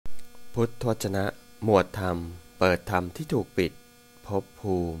พุทธวจนะหมวดธรรมเปิดธรรมที่ถูกปิดภพ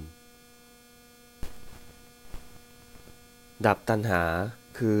ภูมิดับตัณหา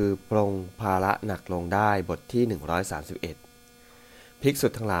คือปรงภาระหนักลงได้บทที่131ภิกษุ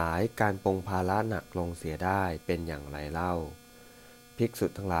ทั้งหลายการปรงภาระหนักลงเสียได้เป็นอย่างไรเล่าภิกษุ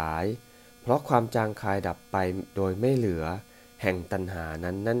ทั้งหลายเพราะความจางคายดับไปโดยไม่เหลือแห่งตัณหา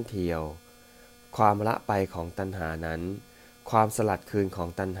นั้นนั่นเทียวความละไปของตัณหานั้นความสลัดคืนของ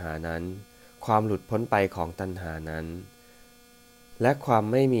ตัณหานั้นความหลุดพ้นไปของตัณหานั้นและความ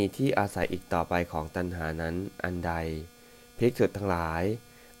ไม่มีที่อาศัยอีกต่อไปของตัณหานั้นอันใดภิกษุทั้งหลาย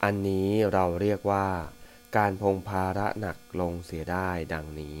อันนี้เราเรียกว่าการปรงภาระหนักลงเสียได้ดัง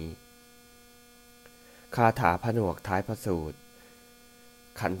นี้คาถาผนวกท้ายพระสูตร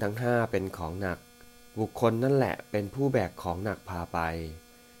ขันธ์ทั้งห้าเป็นของหนักบุคคลนั่นแหละเป็นผู้แบกของหนักพาไป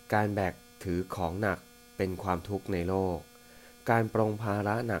การแบกถือของหนักเป็นความทุกข์ในโลกการปรงภาร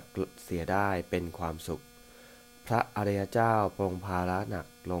ะหนักเสียได้เป็นความสุขพระอริยเจ้าปรงภาระหนัก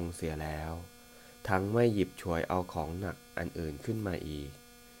ลงเสียแล้วทั้งไม่หยิบฉวยเอาของหนักอันอื่นขึ้นมาอีก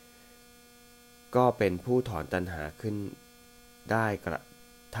ก็เป็นผู้ถอนตัณหาขึ้นได้กระ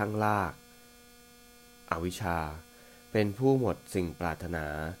ทั่งรากอวิชชาเป็นผู้หมดสิ่งปรารถนา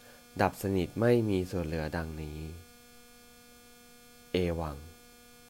ดับสนิทไม่มีส่วนเหลือดังนี้เอวัง